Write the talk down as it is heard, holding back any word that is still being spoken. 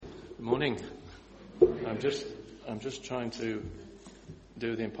Morning. I'm just trying to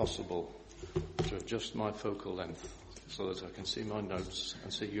do the impossible, to adjust my focal length so that I can see my notes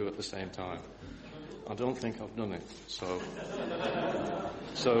and see you at the same time. I don't think I've done it, so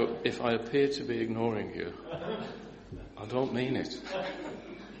if I appear to be ignoring you, I don't mean it.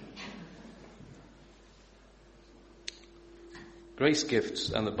 Grace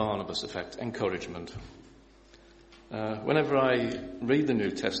gifts and the Barnabas effect, encouragement. Whenever I read the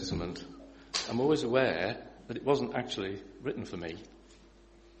New Testament, I'm always aware that it wasn't actually written for me.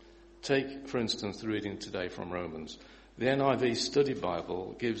 Take, for instance, the reading today from Romans. The NIV Study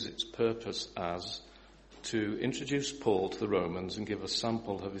Bible gives its purpose as to introduce Paul to the Romans and give a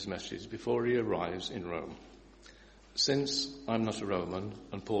sample of his message before he arrives in Rome. Since I'm not a Roman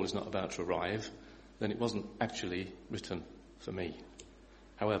and Paul is not about to arrive, then it wasn't actually written for me.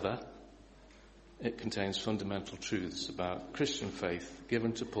 However, it contains fundamental truths about Christian faith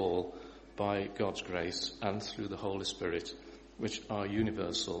given to Paul by God's grace and through the Holy Spirit, which are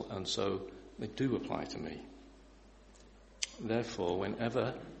universal, and so they do apply to me. Therefore,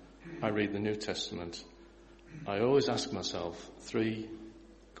 whenever I read the New Testament, I always ask myself 3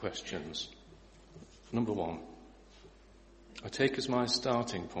 questions. Number 1, I take as my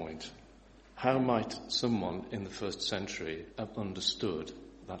starting point, how might someone in the first century have understood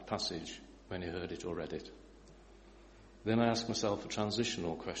that passage when he heard it or read it? Then I ask myself a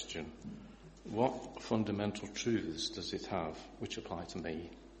transitional question. What fundamental truths does it have which apply to me?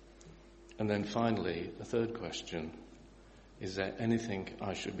 And then finally, the third question, is there anything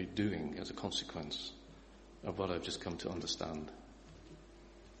I should be doing as a consequence of what I've just come to understand?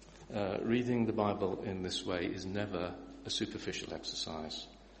 Reading the Bible in this way is never a superficial exercise.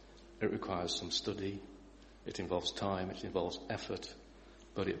 It requires some study, it involves time, it involves effort,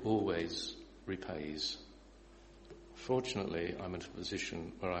 but it always repays. Fortunately, I'm in a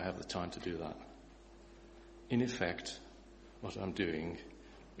position where I have the time to do that. In effect, what I'm doing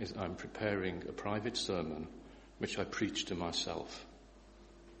is I'm preparing a private sermon which I preach to myself.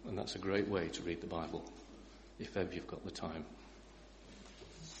 And that's a great way to read the Bible, if ever you've got the time.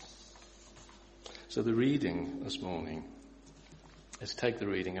 So the reading this morning, let's take the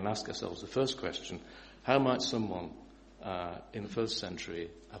reading and ask ourselves the first question, how might someone in the first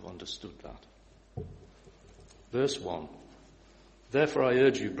century have understood that? Verse 1, therefore I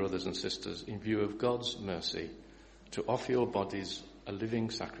urge you, brothers and sisters, in view of God's mercy, to offer your bodies a living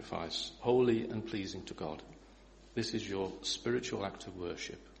sacrifice, holy and pleasing to God. This is your spiritual act of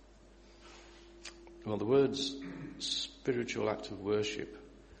worship. Well, the words spiritual act of worship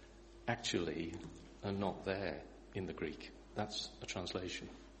actually are not there in the Greek. That's a translation.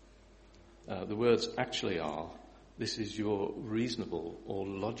 The words actually are, this is your reasonable or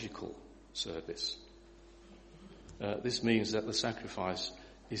logical service. This means that the sacrifice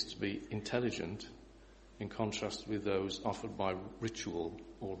is to be intelligent in contrast with those offered by ritual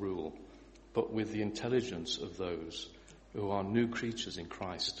or rule, but with the intelligence of those who are new creatures in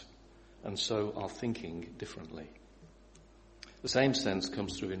Christ and so are thinking differently. The same sense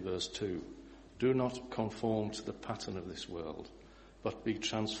comes through in verse 2. Do not conform to the pattern of this world, but be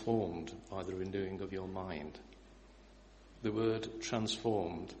transformed by the renewing of your mind. The word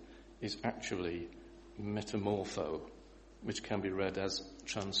transformed is actually metamorpho, which can be read as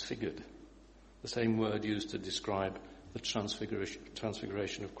transfigured. The same word used to describe the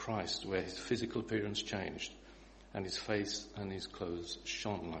transfiguration of Christ, where his physical appearance changed and his face and his clothes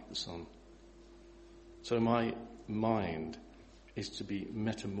shone like the sun. So my mind is to be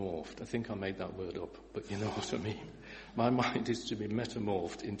metamorphed. I think I made that word up, but you know what I mean. My mind is to be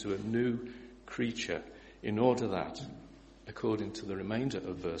metamorphed into a new creature in order that, according to the remainder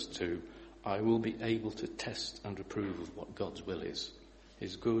of verse 2, I will be able to test and approve of what God's will is,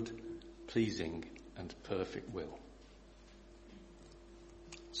 his good, pleasing, and perfect will.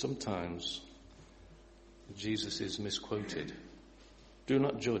 Sometimes Jesus is misquoted. Do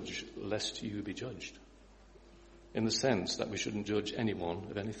not judge lest you be judged. In the sense that we shouldn't judge anyone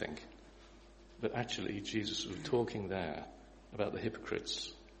of anything. But actually, Jesus was talking there about the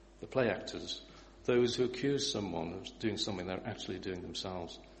hypocrites, the play actors, those who accuse someone of doing something they're actually doing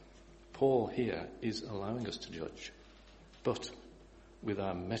themselves. Paul here is allowing us to judge, but with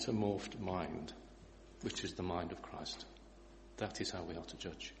our metamorphed mind, which is the mind of Christ. That is how we are to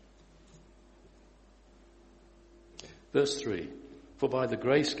judge. Verse 3, for by the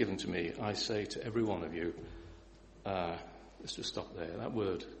grace given to me, I say to every one of you, let's just stop there. That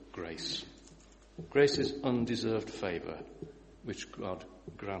word, grace. Grace is undeserved favour, which God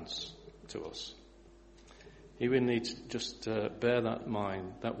grants to us. Here we need to just bear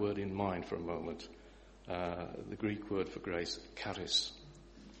that word in mind for a moment. The Greek word for grace, charis.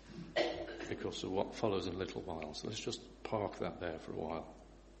 because of what follows in a little while. So let's just park that there for a while.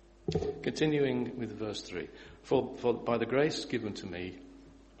 Continuing with verse 3. For by the grace given to me,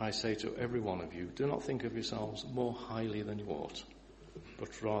 I say to every one of you, do not think of yourselves more highly than you ought,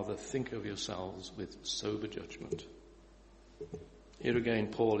 but rather think of yourselves with sober judgment. Here again,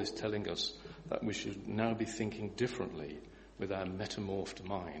 Paul is telling us that we should now be thinking differently with our metamorphed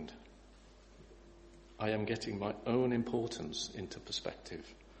mind. I am getting my own importance into perspective.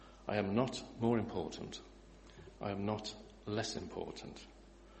 I am not more important. I am not less important.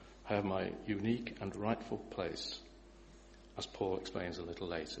 I have my unique and rightful place, as Paul explains a little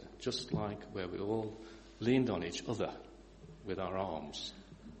later, just like where we all leaned on each other with our arms.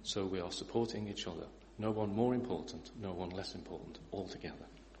 So we are supporting each other. No one more important, no one less important, all together.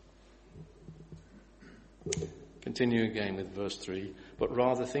 Continuing again with verse 3, but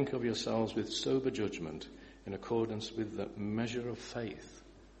rather think of yourselves with sober judgment in accordance with the measure of faith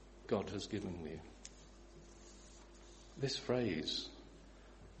God has given you. This phrase,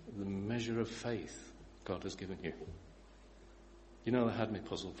 the measure of faith God has given you. You know, that had me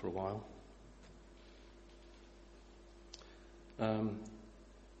puzzled for a while.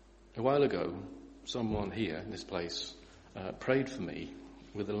 A while ago, someone here in this place prayed for me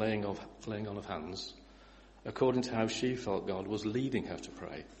with the laying on of hands, according to how she felt God was leading her to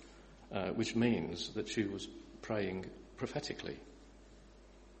pray, which means that she was praying prophetically.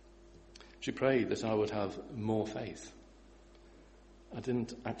 She prayed that I would have more faith. I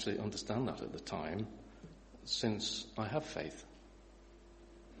didn't actually understand that at the time, since I have faith.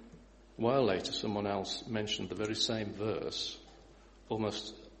 A while later, someone else mentioned the very same verse,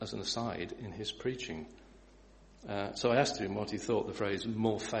 almost as an aside in his preaching. So I asked him what he thought the phrase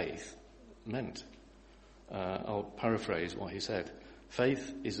more faith meant. I'll paraphrase what he said.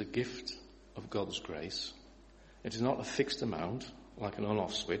 Faith is a gift of God's grace. It is not a fixed amount, like an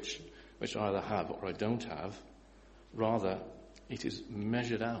on-off switch, which I either have or I don't have. Rather, it is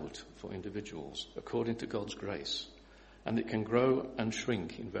measured out for individuals according to God's grace, and it can grow and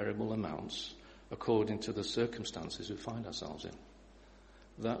shrink in variable amounts according to the circumstances we find ourselves in.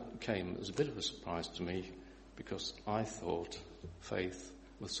 That came as a bit of a surprise to me, because I thought faith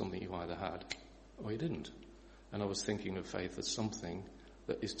was something you either had or you didn't. And I was thinking of faith as something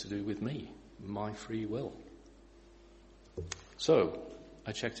that is to do with me, my free will. So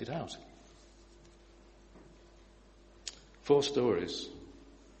I checked it out. 4 stories,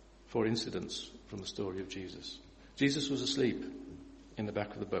 4 incidents from the story of Jesus. Jesus was asleep in the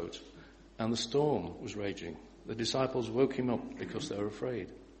back of the boat, and the storm was raging. The disciples woke him up because they were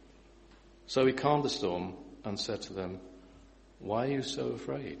afraid. So he calmed the storm and said to them, "Why are you so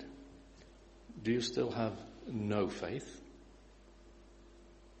afraid? Do you still have no faith?"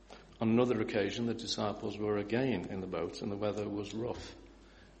 On another occasion, the disciples were again in the boat and the weather was rough.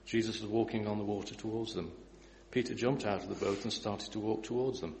 Jesus was walking on the water towards them. Peter jumped out of the boat and started to walk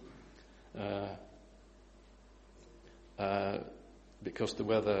towards them because the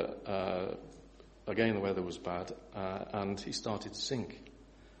weather was bad, and he started to sink.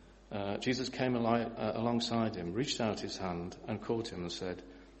 Jesus came alongside him, reached out his hand and caught him and said,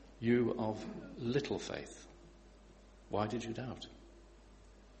 "You of little faith, why did you doubt?"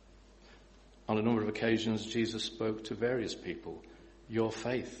 On a number of occasions, Jesus spoke to various people, "Your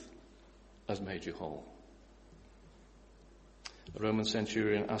faith has made you whole." A Roman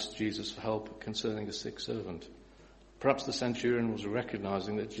centurion asked Jesus for help concerning a sick servant. Perhaps the centurion was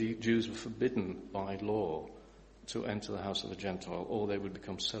recognizing that Jews were forbidden by law to enter the house of a Gentile, or they would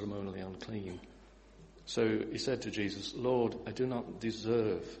become ceremonially unclean. So he said to Jesus, "Lord, I do not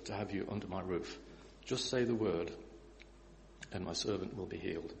deserve to have you under my roof. Just say the word, and my servant will be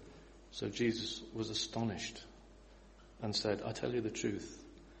healed." So Jesus was astonished and said, "I tell you the truth,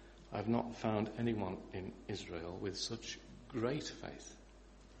 I have not found anyone in Israel with such great faith."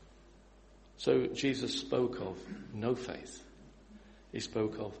 So Jesus spoke of no faith. He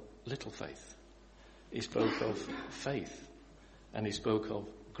spoke of little faith. He spoke of faith. And he spoke of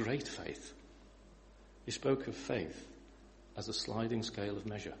great faith. He spoke of faith as a sliding scale of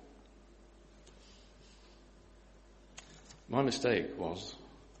measure. My mistake was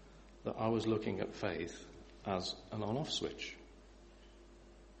that I was looking at faith as an on-off switch,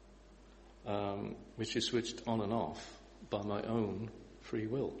 which is switched on and off by my own free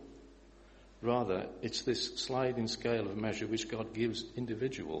will. Rather, it's this sliding scale of measure which God gives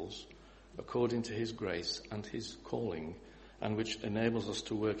individuals according to his grace and his calling, and which enables us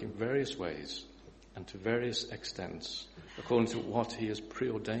to work in various ways and to various extents according to what he has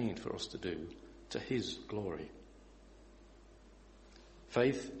preordained for us to do to his glory.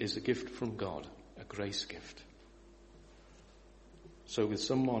 Faith is a gift from God, a grace gift. So with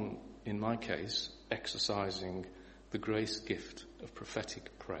someone in my case, exercising the grace gift of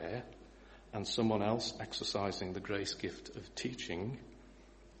prophetic prayer, and someone else exercising the grace gift of teaching,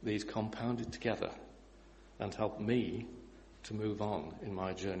 these compounded together and help me to move on in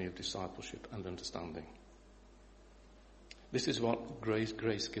my journey of discipleship and understanding. This is what grace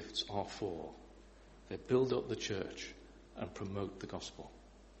gifts are for. They build up the church and promote the gospel.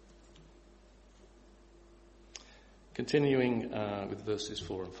 Continuing with verses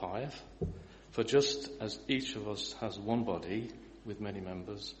 4 and 5. For just as each of us has one body with many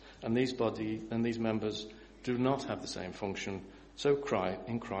members, and these members do not have the same function, so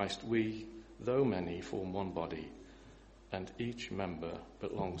in Christ we, though many, form one body, and each member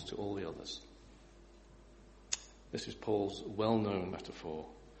belongs to all the others. This is Paul's well-known metaphor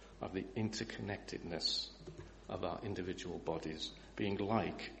of the interconnectedness of our individual bodies, being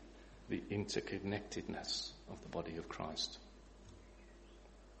like the interconnectedness of the body of Christ.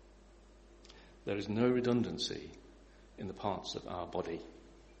 There is no redundancy in the parts of our body.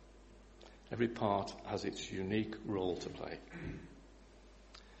 Every part has its unique role to play.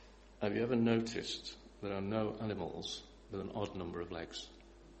 Have you ever noticed there are no animals with an odd number of legs?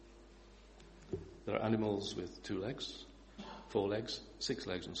 There are animals with 2 legs, 4 legs, 6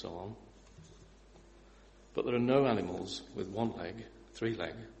 legs, and so on. But there are no animals with 1 leg, 3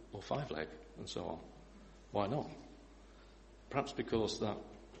 leg, or 5 leg, and so on. Why not? Perhaps because that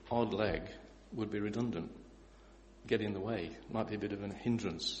odd leg would be redundant, get in the way, might be a bit of a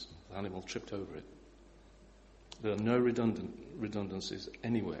hindrance. The animal tripped over it. There are no redundancies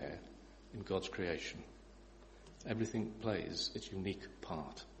anywhere in God's creation. Everything plays its unique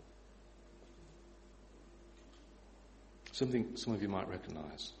part. Something some of you might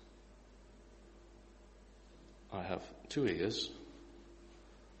recognise. I have 2 ears,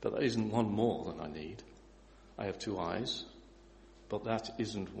 but that isn't one more than I need. I have 2 eyes, but that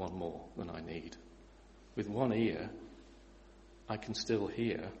isn't one more than I need. With 1 ear, I can still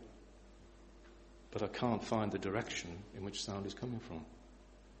hear, but I can't find the direction in which sound is coming from.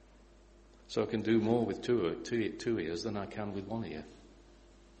 So I can do more with two ears than I can with 1 ear.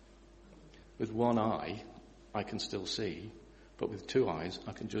 With 1 eye, I can still see, but with 2 eyes,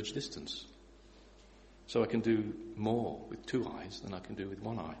 I can judge distance. So I can do more with 2 eyes than I can do with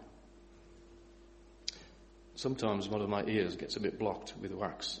 1 eye. Sometimes one of my ears gets a bit blocked with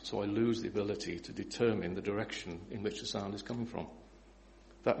wax, so I lose the ability to determine the direction in which the sound is coming from.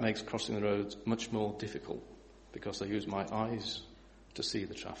 That makes crossing the roads much more difficult because I use my eyes to see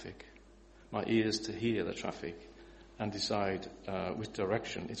the traffic, my ears to hear the traffic, and decide which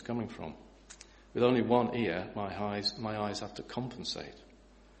direction it's coming from. With only 1 ear, my eyes have to compensate.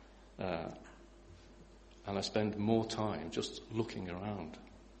 And I spend more time just looking around.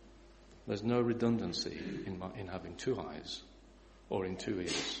 There's no redundancy in having 2 eyes or in 2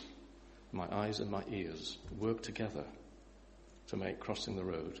 ears. My eyes and my ears work together to make crossing the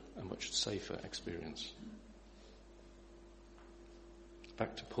road a much safer experience.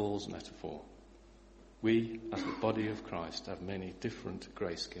 Back to Paul's metaphor. We, as the body of Christ, have many different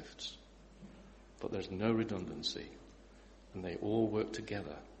grace gifts, but there's no redundancy, and they all work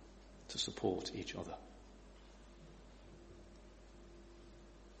together to support each other.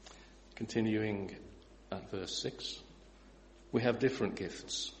 Continuing at verse 6, we have different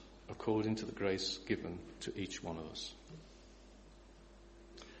gifts according to the grace given to each one of us.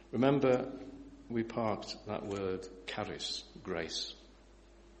 Remember, we parked that word charis, grace.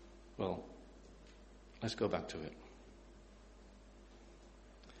 Well, let's go back to it.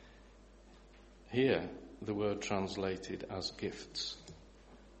 Here, the word translated as gifts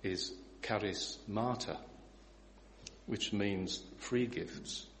is charismata, which means free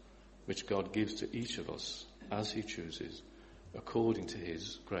gifts, which God gives to each of us as he chooses, according to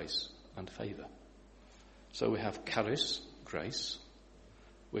his grace and favour. So we have charis, grace.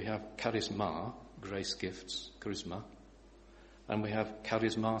 We have charisma, grace gifts, charisma. And we have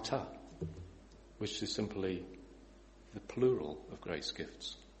charismata, which is simply the plural of grace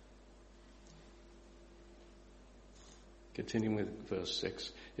gifts. Continuing with verse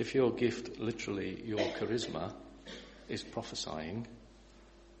 6, if your gift, literally your charisma, is prophesying,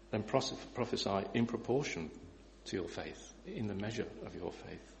 then prophesy in proportion to your faith, in the measure of your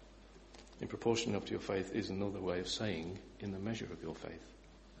faith. In proportion of your faith is another way of saying in the measure of your faith.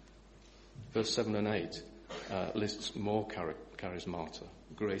 Verse 7 and 8 lists more charismata,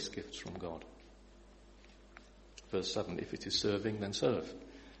 grace gifts from God. Verse 7, if it is serving, then serve.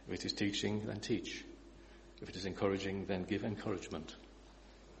 If it is teaching, then teach. If it is encouraging, then give encouragement.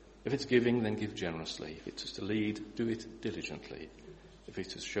 If it's giving, then give generously. If it is to lead, do it diligently. If it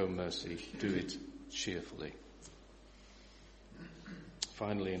is to show mercy, do it cheerfully.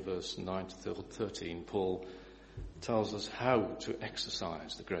 finally, in verse 9 to 13, Paul tells us how to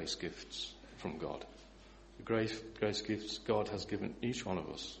exercise the grace gifts from God. The grace gifts God has given each one of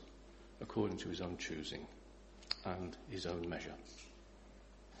us according to his own choosing and his own measure.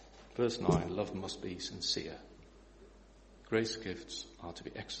 Verse 9, love must be sincere. Grace gifts are to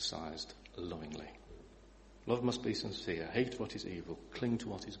be exercised lovingly. Love must be sincere. Hate what is evil. Cling to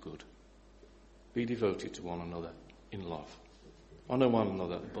what is good. Be devoted to one another in love. Honour one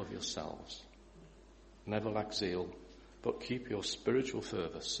another above yourselves. Never lack zeal, but keep your spiritual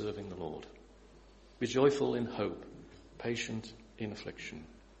fervour serving the Lord. Be joyful in hope, patient in affliction,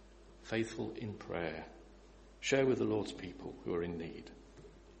 faithful in prayer. Share with the Lord's people who are in need.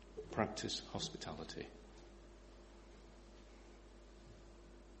 Practice hospitality.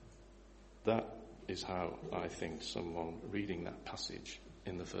 That is how I think someone reading that passage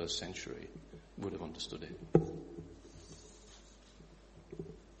in the first century would have understood it.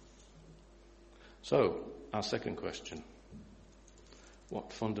 So, our second question.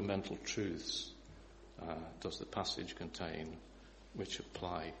 What fundamental truths does the passage contain which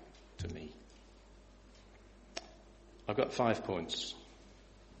apply to me? I've got 5 points.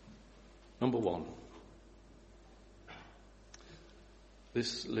 Number 1.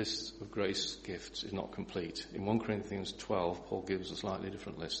 This list of grace gifts is not complete. In 1 Corinthians 12, Paul gives a slightly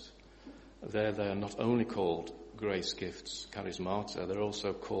different list. There they are not only called grace gifts, charismata, they're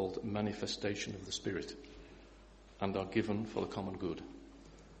also called manifestation of the Spirit and are given for the common good.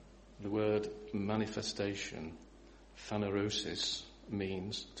 The word manifestation, phanerosis,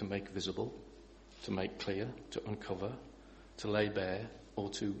 means to make visible, to make clear, to uncover, to lay bare, or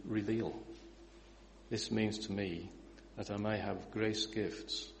to reveal. This means to me that I may have grace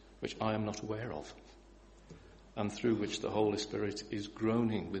gifts which I am not aware of, and through which the Holy Spirit is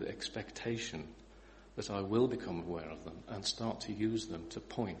groaning with expectation that I will become aware of them and start to use them to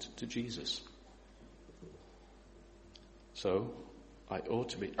point to Jesus. So, I ought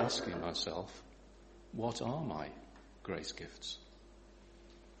to be asking myself, what are my grace gifts?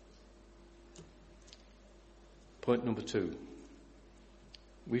 Point number 2.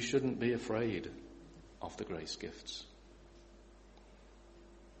 We shouldn't be afraid of the grace gifts.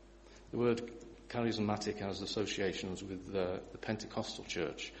 The word charismatic has associations with the Pentecostal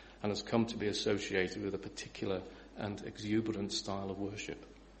church and has come to be associated with a particular and exuberant style of worship.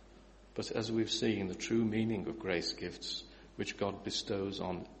 But as we've seen, the true meaning of grace gifts, which God bestows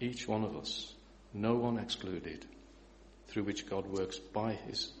on each one of us, no one excluded, through which God works by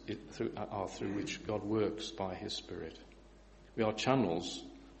His Spirit. We are channels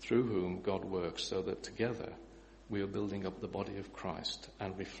through whom God works, so that together we are building up the body of Christ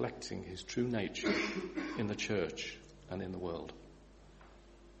and reflecting his true nature in the church and in the world.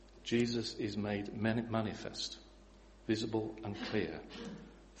 Jesus is made manifest, visible and clear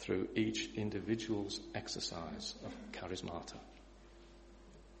through each individual's exercise of charismata.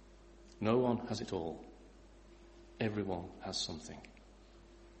 No one has it all. Everyone has something.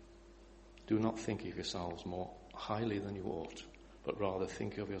 Do not think of yourselves more highly than you ought, but rather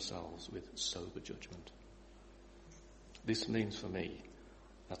think of yourselves with sober judgment. This means for me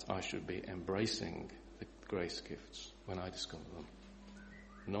that I should be embracing the grace gifts when I discover them,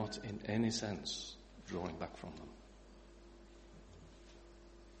 not in any sense drawing back from them.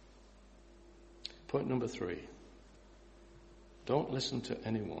 Point number 3. Don't listen to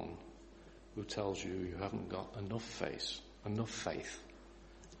anyone who tells you you haven't got enough faith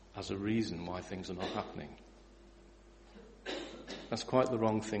as a reason why things are not happening. That's quite the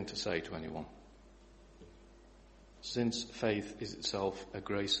wrong thing to say to anyone. Since faith is itself a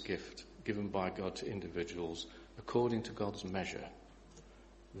grace gift given by God to individuals according to God's measure,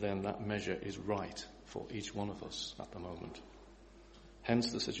 then that measure is right for each one of us at the moment.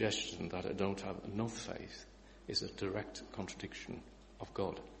 Hence the suggestion that I don't have enough faith is a direct contradiction of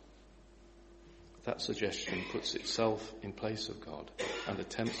God. That suggestion puts itself in place of God and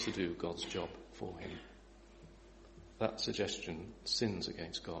attempts to do God's job for him. That suggestion sins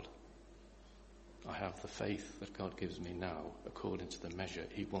against God. I have the faith that God gives me now according to the measure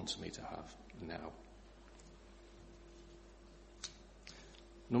he wants me to have now.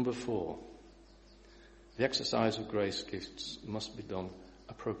 Number 4, the exercise of grace gifts must be done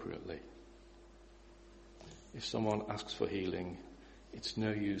appropriately. If someone asks for healing, it's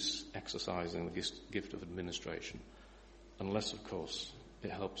no use exercising the gift of administration, unless, of course, it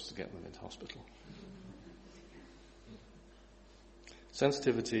helps to get them into hospital.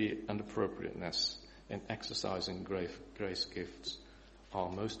 Sensitivity and appropriateness in exercising grace gifts are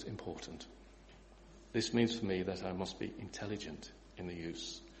most important. This means for me that I must be intelligent in the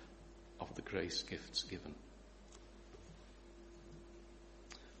use of the grace gifts given.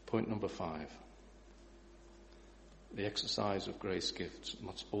 Point number 5. The exercise of grace gifts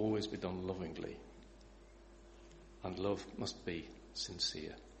must always be done lovingly, and love must be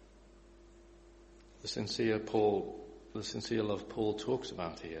sincere. The sincere love Paul talks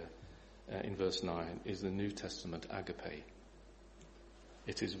about here in verse 9 is the New Testament agape.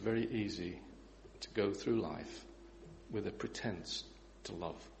 It is very easy to go through life with a pretense to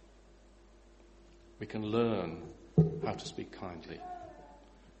love. We can learn how to speak kindly.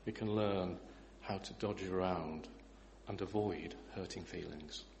 We can learn how to dodge around and avoid hurting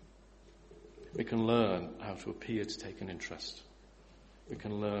feelings. We can learn how to appear to take an interest. We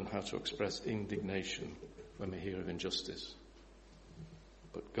can learn how to express indignation when we hear of injustice.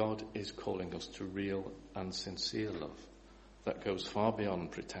 But God is calling us to real and sincere love that goes far beyond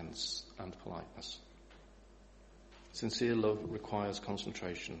pretense and politeness. Sincere love requires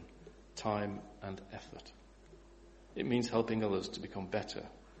concentration, time and effort. It means helping others to become better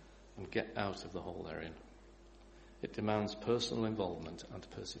and get out of the hole they're in. It demands personal involvement and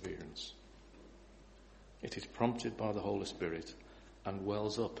perseverance. It is prompted by the Holy Spirit and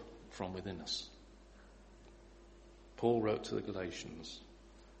wells up from within us. Paul wrote to the Galatians,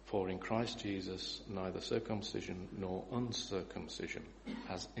 "For in Christ Jesus neither circumcision nor uncircumcision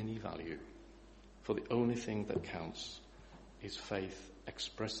has any value, for the only thing that counts is faith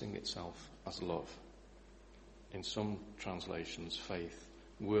expressing itself as love." In some translations, faith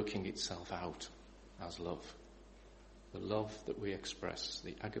working itself out as love. The love that we express,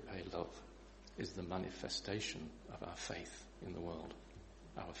 the agape love, is the manifestation of our faith in the world,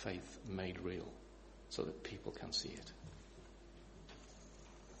 our faith made real so that people can see it.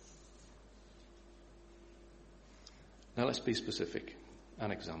 Now let's be specific.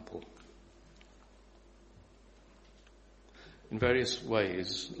 An example. In various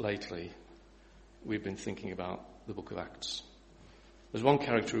ways lately, we've been thinking about the book of Acts. There's one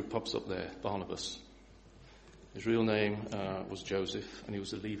character who pops up there, Barnabas. His real name was Joseph, and he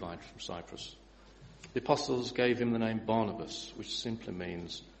was a Levite from Cyprus. The apostles gave him the name Barnabas, which literally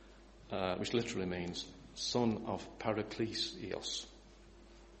means son of Parakletos,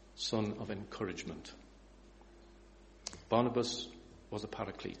 son of encouragement. Barnabas was a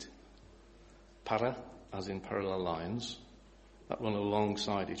paraclete. Para, as in parallel lines that run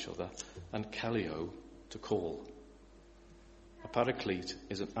alongside each other, and kaleo, to call. A paraclete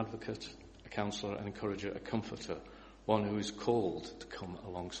is an advocate, a counsellor, an encourager, a comforter, one who is called to come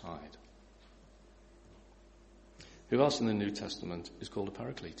alongside. Who else in the New Testament is called a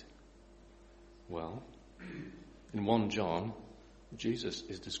paraclete? Well, in 1 John, Jesus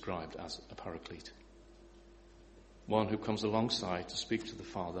is described as a paraclete. One who comes alongside to speak to the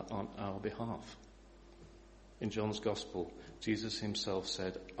Father on our behalf. In John's Gospel, Jesus himself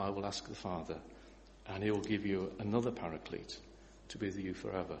said, "I will ask the Father, and he will give you another paraclete to be with you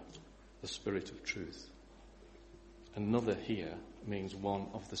forever, the Spirit of truth." Another here means one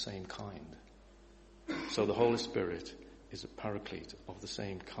of the same kind. So the Holy Spirit is a paraclete of the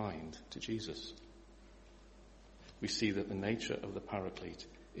same kind to Jesus. We see that the nature of the paraclete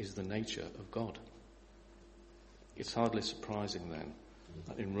is the nature of God. It's hardly surprising then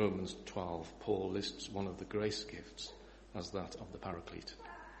that in Romans 12, Paul lists one of the grace gifts as that of the paraclete,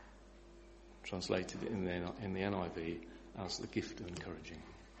 translated in the NIV as the gift of encouraging.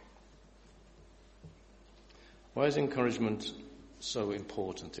 Why is encouragement so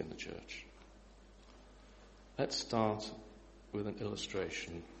important in the church? Let's start with an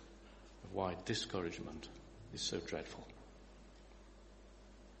illustration of why discouragement is so dreadful.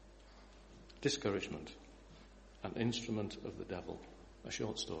 Discouragement, an instrument of the devil, a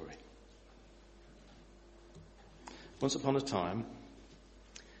short story. Once upon a time,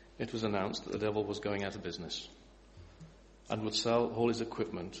 it was announced that the devil was going out of business and would sell all his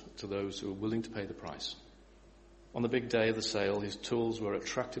equipment to those who were willing to pay the price. On the big day of the sale, his tools were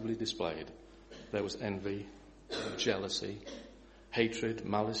attractively displayed. There was envy, jealousy, hatred,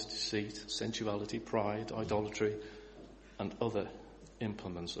 malice, deceit, sensuality, pride, idolatry, and other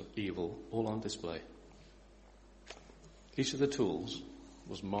implements of evil, all on display. Each of the tools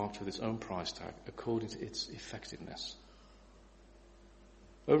was marked with its own price tag according to its effectiveness.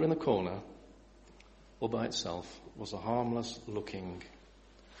 Over in the corner, all by itself, was a harmless-looking,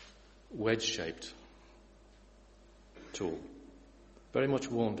 wedge-shaped tool, very much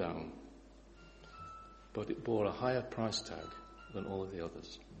worn down, but it bore a higher price tag than all of the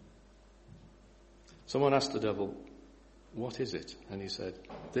others. Someone asked the devil, "What is it?" And he said,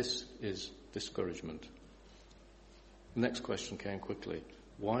 "This is discouragement." The next question came quickly.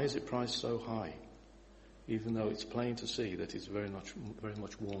 "Why is it priced so high, even though it's plain to see that it's very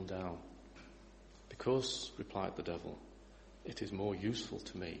much worn down?" "Because," replied the devil, it is more useful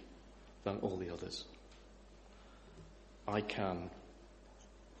to me than all the others. I can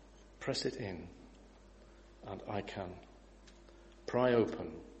press it in, and I can pry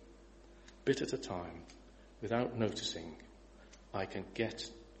open, bit at a time, without noticing. I can get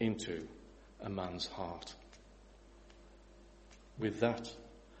into a man's heart. With that,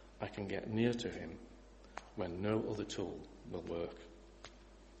 I can get near to him when no other tool will work.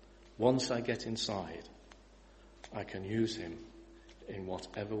 Once I get inside, I can use him in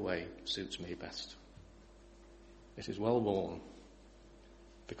whatever way suits me best. It is well worn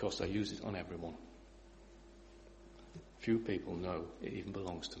because I use it on everyone. Few people know it even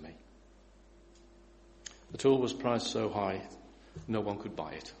belongs to me. The tool was priced so high, no one could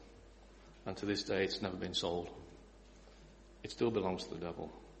buy it. And to this day, it's never been sold. It still belongs to the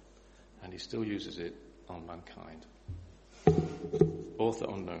devil, and he still uses it on mankind. Author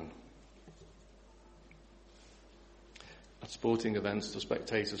unknown. At sporting events, the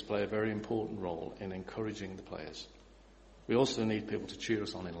spectators play a very important role in encouraging the players. We also need people to cheer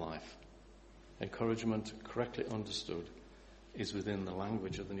us on in life. Encouragement, correctly understood, is within the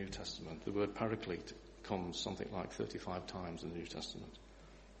language of the New Testament. The word paraclete comes something like 35 times in the New Testament.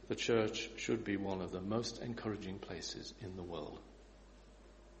 The church should be one of the most encouraging places in the world.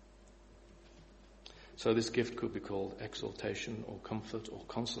 So this gift could be called exaltation or comfort or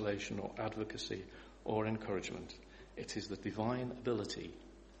consolation or advocacy or encouragement. It is the divine ability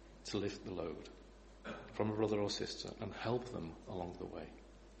to lift the load from a brother or sister and help them along the way.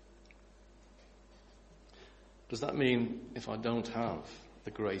 Does that mean if I don't have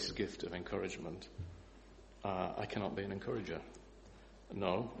the grace gift of encouragement, I cannot be an encourager?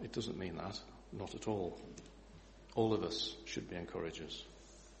 No, it doesn't mean that. Not at all. All of us should be encouragers.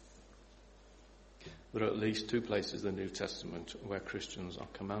 There are at least two places in the New Testament where Christians are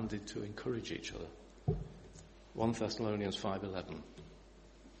commanded to encourage each other. 1 Thessalonians 5:11.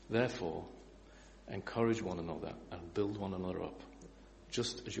 Therefore, encourage one another and build one another up,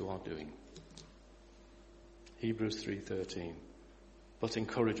 just as you are doing. Hebrews 3:13. But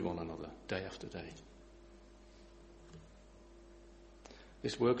encourage one another day after day.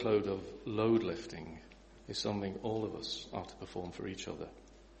 This workload of load lifting is something all of us are to perform for each other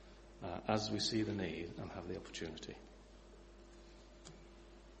as we see the need and have the opportunity.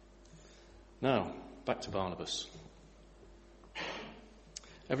 Now, back to Barnabas.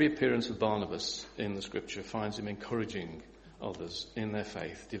 Every appearance of Barnabas in the scripture finds him encouraging others in their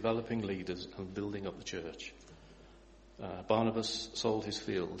faith, developing leaders and building up the church. Barnabas sold his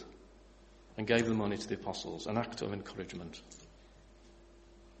field and gave the money to the apostles, an act of encouragement.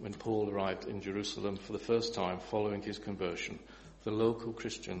 When Paul arrived in Jerusalem for the first time following his conversion, the local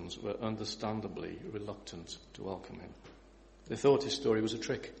Christians were understandably reluctant to welcome him. They thought his story was a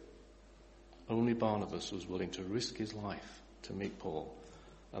trick. Only Barnabas was willing to risk his life to meet Paul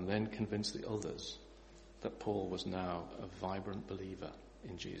and then convince the others that Paul was now a vibrant believer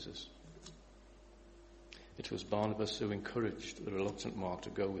in Jesus. It was Barnabas who encouraged the reluctant Mark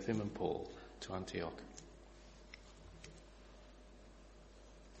to go with him and Paul to Antioch.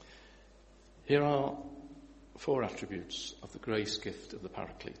 Here are 4 attributes of the grace gift of the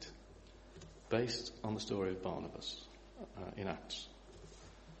Paraclete, based on the story of Barnabas in Acts.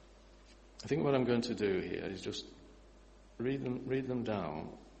 I think what I'm going to do here is just read them down,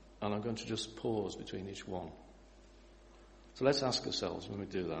 and I'm going to just pause between each one. So let's ask ourselves when we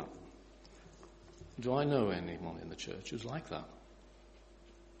do that, do I know anyone in the church who's like that?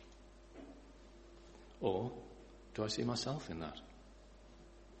 Or do I see myself in that?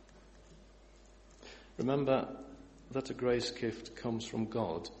 Remember that a grace gift comes from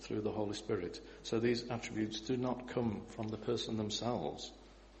God through the Holy Spirit. So these attributes do not come from the person themselves,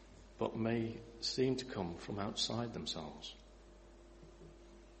 but may seem to come from outside themselves.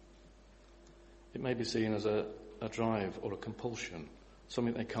 It may be seen as a drive or a compulsion,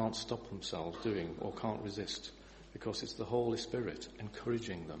 something they can't stop themselves doing or can't resist, because it's the Holy Spirit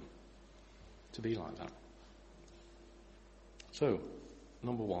encouraging them to be like that. So,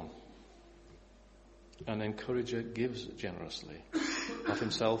 number 1. An encourager gives generously of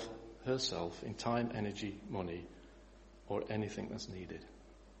himself, herself, in time, energy, money, or anything that's needed.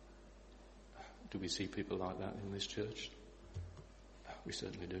 Do we see people like that in this church? We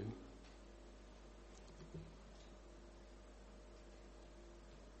certainly do.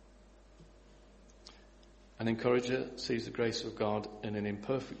 An encourager sees the grace of God in an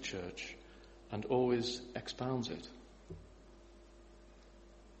imperfect church and always expounds it.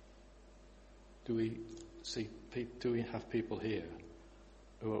 Do we have people here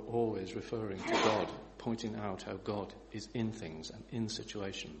who are always referring to God, pointing out how God is in things and in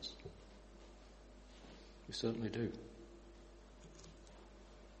situations? We certainly do.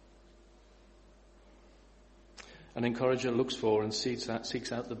 An encourager looks for and seeks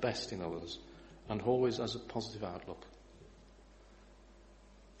out the best in others and always has a positive outlook.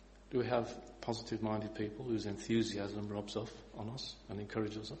 Do we have positive-minded people whose enthusiasm rubs off on us and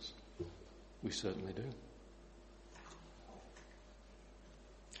encourages us? We certainly do.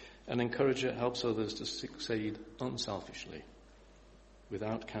 An encourager helps others to succeed unselfishly,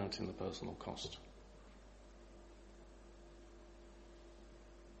 without counting the personal cost.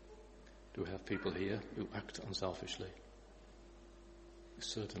 Do we have people here who act unselfishly? We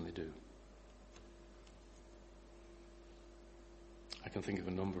certainly do. I can think of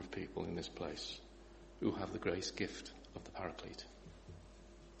a number of people in this place who have the grace gift of the Paraclete.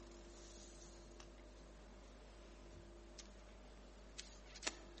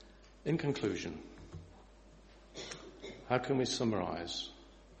 In conclusion, how can we summarize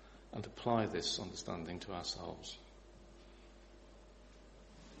and apply this understanding to ourselves?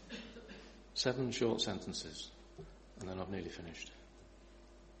 7 short sentences, and then I've nearly finished.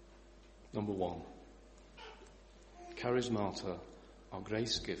 Number 1, charismata are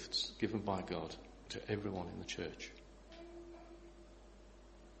grace gifts given by God to everyone in the church.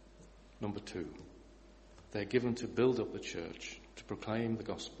 Number 2, they're given to build up the church, to proclaim the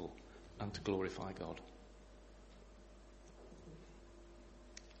gospel, and to glorify God.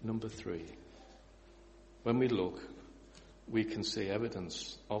 Number 3, when we look, we can see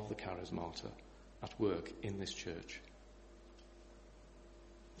evidence of the charismata at work in this church.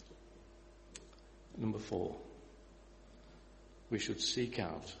 Number 4, we should seek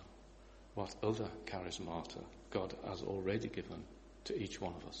out what other charismata God has already given to each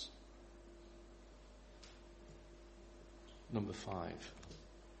one of us. Number 5,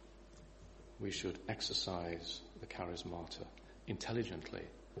 we should exercise the charismata intelligently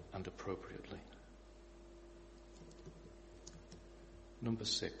and appropriately. Number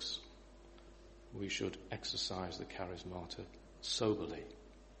 6, we should exercise the charismata soberly,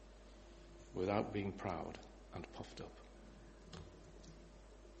 without being proud and puffed up.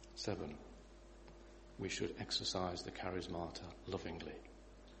 7, we should exercise the charismata lovingly,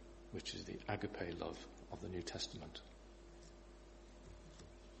 which is the agape love of the New Testament.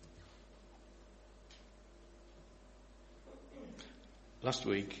 Last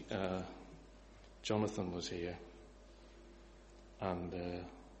week, Jonathan was here, and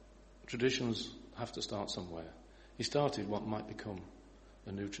traditions have to start somewhere. He started what might become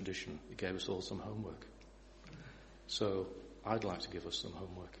a new tradition. He gave us all some homework. So I'd like to give us some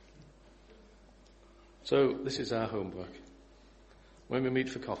homework. So this is our homework. When we meet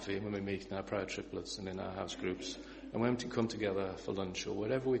for coffee, when we meet in our prayer triplets and in our house groups, and when we come together for lunch or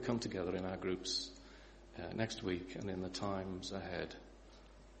wherever we come together in our groups next week and in the times ahead,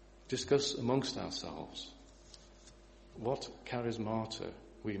 discuss amongst ourselves what charismata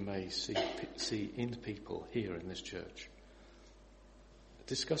we may see in people here in this church.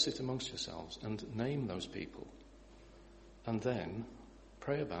 Discuss it amongst yourselves and name those people, and then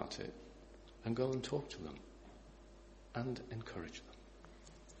pray about it and go and talk to them and encourage them.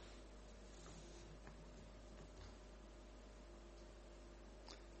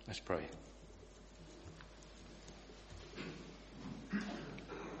 Let's pray.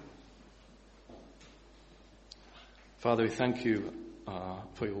 Father, we thank you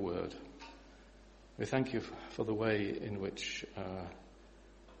for your word. We thank you for the way in which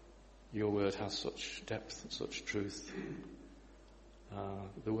your word has such depth, such truth,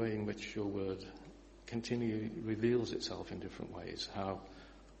 the way in which your word continually reveals itself in different ways, how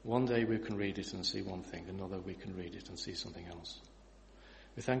one day we can read it and see one thing, another we can read it and see something else.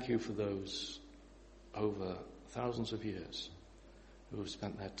 We thank you for those over thousands of years who have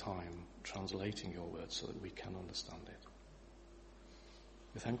spent their time translating your word so that we can understand it.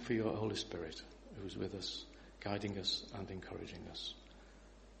 We thank you for your Holy Spirit who is with us, guiding us and encouraging us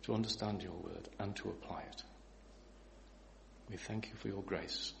to understand your word and to apply it. We thank you for your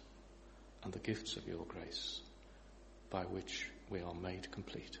grace and the gifts of your grace by which we are made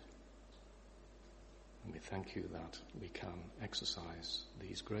complete. And we thank you that we can exercise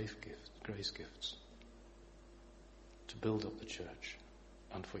these grace gifts to build up the church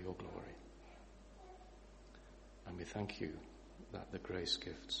and for your glory. And we thank you that the grace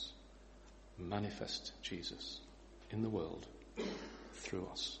gifts manifest Jesus in the world through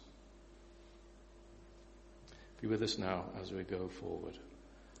us. Be with us now as we go forward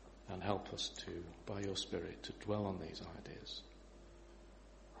and help us to, by your Spirit, to dwell on these ideas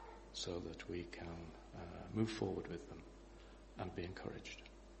so that we can move forward with them and be encouraged.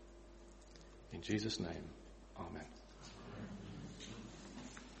 In Jesus' name, amen.